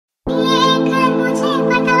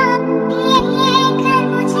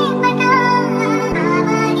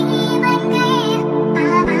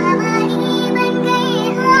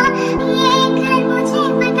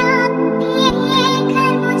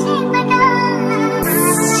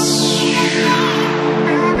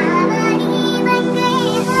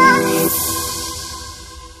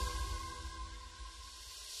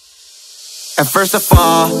First of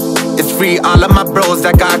all, it's free all of my bros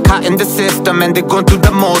that got caught in the system and they going through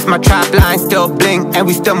the most. My trap line still blink and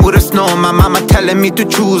we still move the snow. My mama telling me to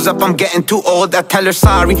choose up, I'm getting too old. I tell her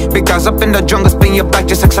sorry. Big dogs up in the jungle, spin your back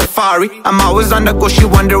just like safari. I'm always on the go, she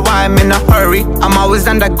wonder why I'm in a hurry. I'm always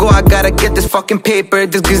on the go, I gotta get this fucking paper.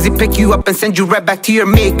 This grizzly pick you up and send you right back to your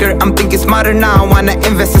maker. I'm thinking smarter now, I wanna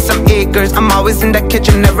invest in some acres. I'm always in the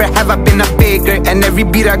kitchen, never have I been a baker. And every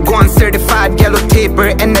beat I go on certified yellow taper.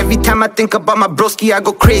 And every time I think about my broski, I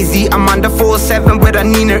go crazy. I'm on the 407 with a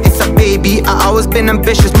neener, it's a baby. I always been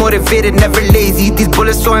ambitious, motivated, never lazy. These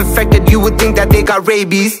bullets so infected, you would think that they got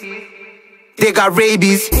rabies. They got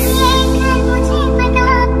rabies.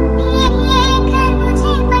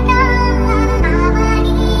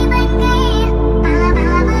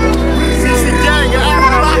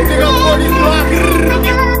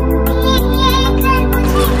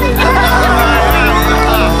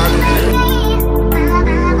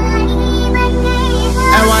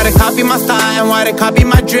 Copy my style and why they copy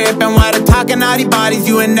my drip, and why they talking all these bodies.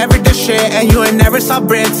 You ain't never did shit, and you ain't never saw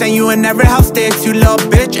bricks, and you ain't never held sticks. You little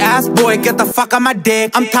bitch ass boy, get the fuck on my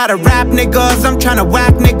dick. I'm tired of rap niggas, I'm tryna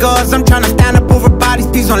whack niggas. I'm tryna stand up over bodies,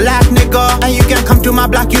 please don't laugh nigga. And you can't come to my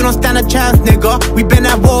block, you don't stand a chance nigga. We been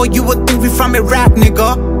at war, you would think we from Iraq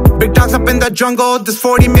nigga. Big dogs up in the jungle, this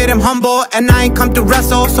 40 made him humble. And I ain't come to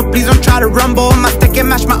wrestle, so please don't try to rumble. My stick and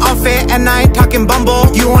match my outfit, and I ain't talking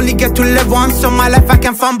bumble. You only get to live once, so my life I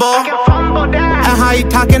can fumble. And how you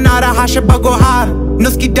talking out of Hashibago hard?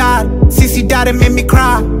 Nuski died, CC died, it made me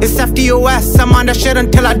cry. It's FDOS, I'm on that shit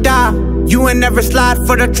until I die. You ain't never slide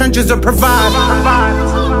for the trenches or provide.